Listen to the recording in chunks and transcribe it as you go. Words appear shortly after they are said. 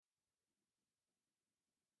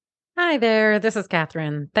Hi there, this is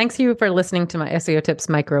Catherine. Thanks you for listening to my SEO Tips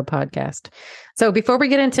micro podcast. So, before we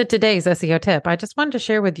get into today's SEO tip, I just wanted to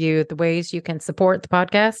share with you the ways you can support the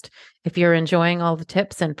podcast if you're enjoying all the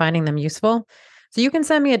tips and finding them useful. So, you can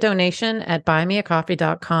send me a donation at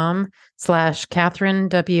buymeacoffee.com/Catherine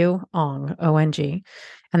W. Ong, O-N-G.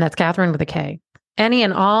 And that's Catherine with a K. Any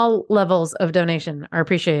and all levels of donation are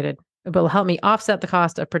appreciated. It will help me offset the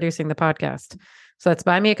cost of producing the podcast. So, that's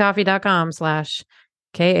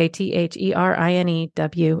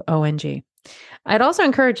buymeacoffee.com/KATHERINEWONG. I'd also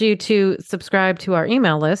encourage you to subscribe to our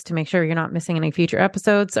email list to make sure you're not missing any future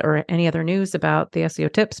episodes or any other news about the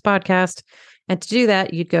SEO Tips podcast. And to do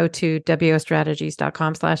that, you'd go to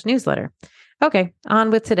wostrategies.com/newsletter. Okay,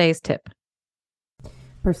 on with today's tip.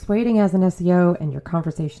 Persuading as an SEO and your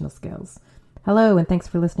conversational skills. Hello, and thanks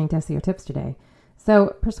for listening to SEO Tips today.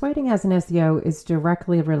 So, persuading as an SEO is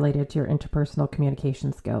directly related to your interpersonal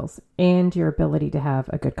communication skills and your ability to have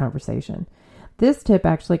a good conversation. This tip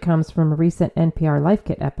actually comes from a recent NPR Life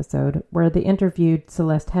Kit episode where they interviewed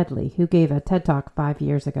Celeste Headley, who gave a TED Talk 5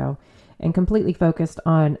 years ago and completely focused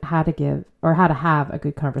on how to have a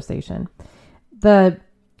good conversation. The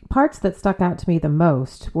parts that stuck out to me the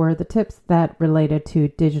most were the tips that related to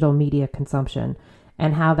digital media consumption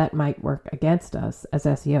and how that might work against us as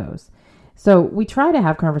SEOs. So we try to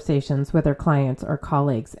have conversations with our clients or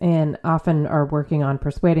colleagues and often are working on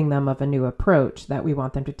persuading them of a new approach that we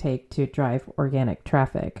want them to take to drive organic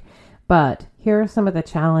traffic. But here are some of the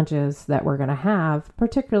challenges that we're going to have,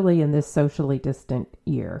 particularly in this socially distant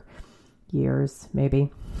years,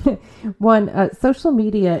 maybe. One, social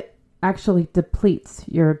media actually depletes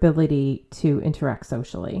your ability to interact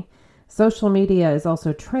socially. Social media is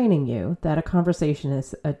also training you that a conversation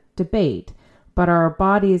is a debate, but our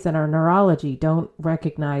bodies and our neurology don't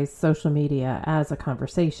recognize social media as a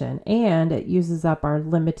conversation, and it uses up our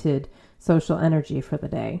limited social energy for the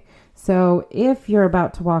day. So if you're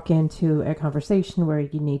about to walk into a conversation where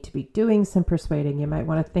you need to be doing some persuading, you might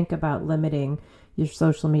want to think about limiting your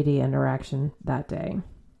social media interaction that day.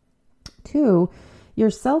 2, your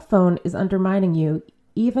cell phone is undermining you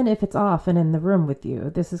even if it's off and in the room with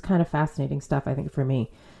you. This is kind of fascinating stuff, I think, for me.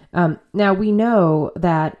 Now, we know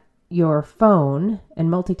that your phone and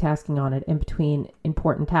multitasking on it in between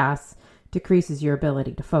important tasks decreases your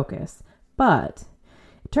ability to focus. But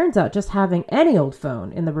it turns out just having any old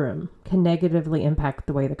phone in the room can negatively impact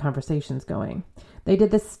the way the conversation's going. They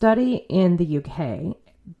did this study in the UK.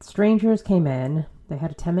 Strangers came in, they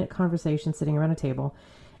had a 10-minute conversation sitting around a table,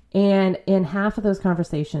 and in half of those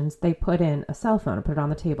conversations, they put in a cell phone and put it on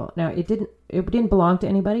the table. Now, it didn't belong to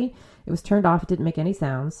anybody. It was turned off. It didn't make any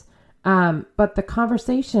sounds. But the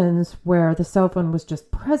conversations where the cell phone was just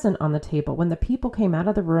present on the table, when the people came out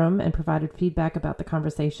of the room and provided feedback about the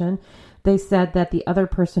conversation, they said that the other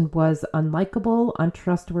person was unlikable,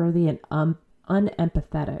 untrustworthy, and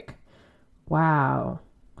unempathetic. Wow.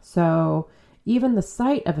 So even the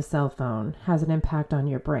sight of a cell phone has an impact on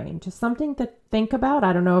your brain. Just something to think about.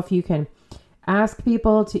 I don't know if you can ask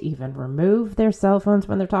people to even remove their cell phones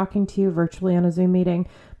when they're talking to you virtually on a Zoom meeting,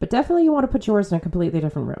 but definitely you want to put yours in a completely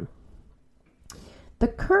different room. The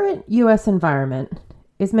current U.S. environment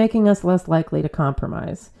is making us less likely to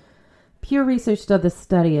compromise. Pew Research did this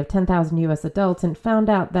study of 10,000 U.S. adults and found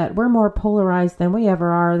out that we're more polarized than we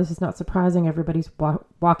ever are. This is not surprising. Everybody's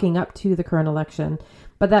walking up to the current election.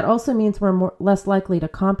 But that also means we're less likely to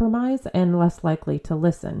compromise and less likely to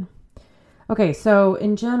listen. Okay, so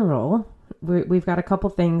in general, we've got a couple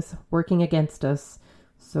things working against us.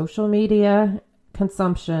 Social media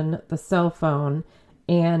consumption, the cell phone,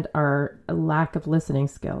 and our lack of listening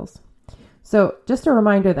skills. So just a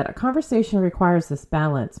reminder that a conversation requires this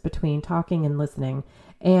balance between talking and listening.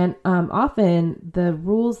 And often the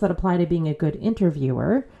rules that apply to being a good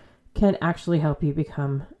interviewer can actually help you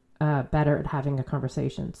become better at having a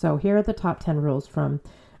conversation. So here are the top 10 rules from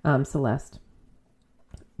Celeste.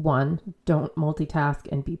 1, don't multitask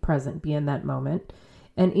and be present, be in that moment.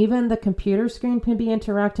 And even the computer screen can be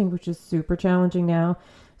interacting, which is super challenging now.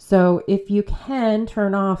 So if you can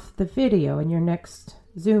turn off the video in your next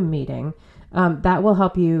Zoom meeting, that will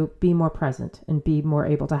help you be more present and be more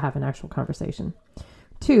able to have an actual conversation.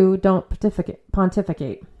 2, don't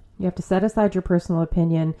pontificate. You have to set aside your personal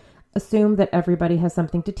opinion, assume that everybody has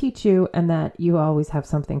something to teach you and that you always have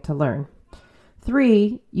something to learn.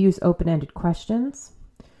 3, use open-ended questions.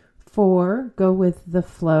 4, go with the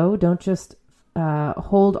flow. Don't just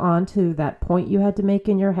hold on to that point you had to make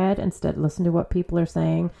in your head. Instead, listen to what people are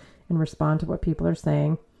saying and respond to what people are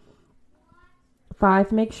saying.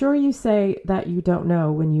 5, make sure you say that you don't know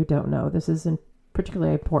when you don't know. This is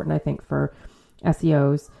particularly important, I think, for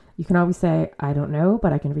SEOs. You can always say, I don't know,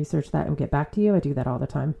 but I can research that and get back to you. I do that all the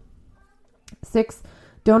time. 6,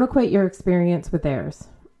 don't equate your experience with theirs.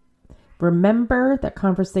 Remember that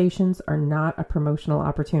conversations are not a promotional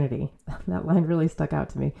opportunity. That line really stuck out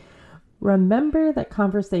to me. Remember that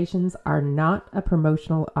conversations are not a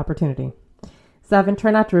promotional opportunity. 7,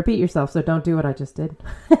 try not to repeat yourself, so don't do what I just did.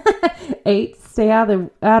 8, stay out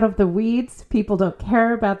of the weeds. People don't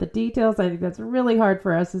care about the details. I think that's really hard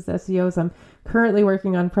for us as SEOs. I'm currently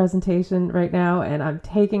working on presentation right now, and I'm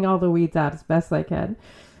taking all the weeds out as best I can.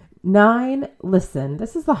 9, listen.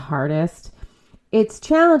 This is the hardest. It's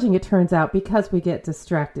challenging, it turns out, because we get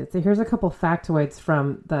distracted. So here's a couple factoids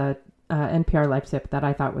from the NPR Life Tip that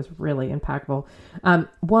I thought was really impactful.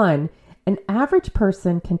 1, an average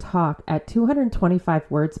person can talk at 225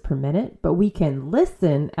 words per minute, but we can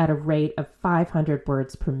listen at a rate of 500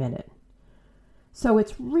 words per minute. So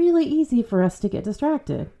it's really easy for us to get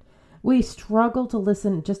distracted. We struggle to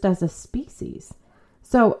listen just as a species.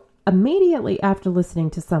 So immediately after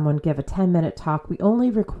listening to someone give a 10-minute talk, we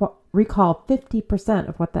only recall 50%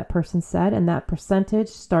 of what that person said, and that percentage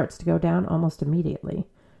starts to go down almost immediately.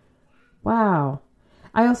 Wow.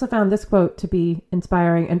 I also found this quote to be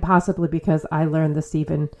inspiring, and possibly because I learned the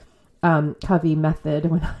Stephen Covey method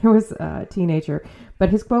when I was a teenager. But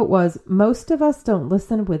his quote was, "Most of us don't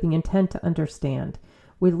listen with the intent to understand.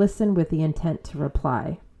 We listen with the intent to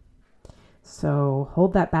reply." So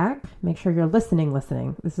hold that back. Make sure you're listening.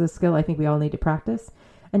 This is a skill I think we all need to practice.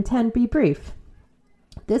 And 10, be brief.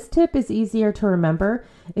 This tip is easier to remember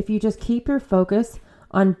if you just keep your focus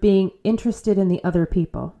on being interested in the other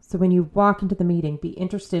people. So when you walk into the meeting, be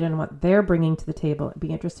interested in what they're bringing to the table. Be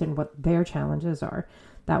interested in what their challenges are.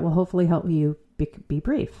 That will hopefully help you be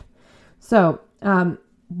brief. So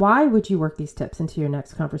why would you work these tips into your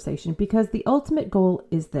next conversation? Because the ultimate goal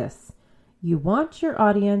is this. You want your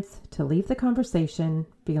audience to leave the conversation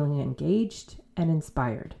feeling engaged and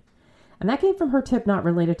inspired. And that came from her tip, not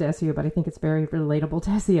related to SEO, but I think it's very relatable to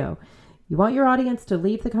SEO. You want your audience to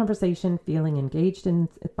leave the conversation feeling engaged and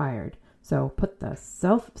inspired. So put the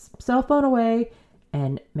cell phone away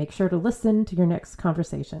and make sure to listen to your next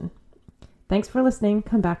conversation. Thanks for listening.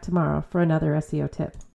 Come back tomorrow for another SEO tip.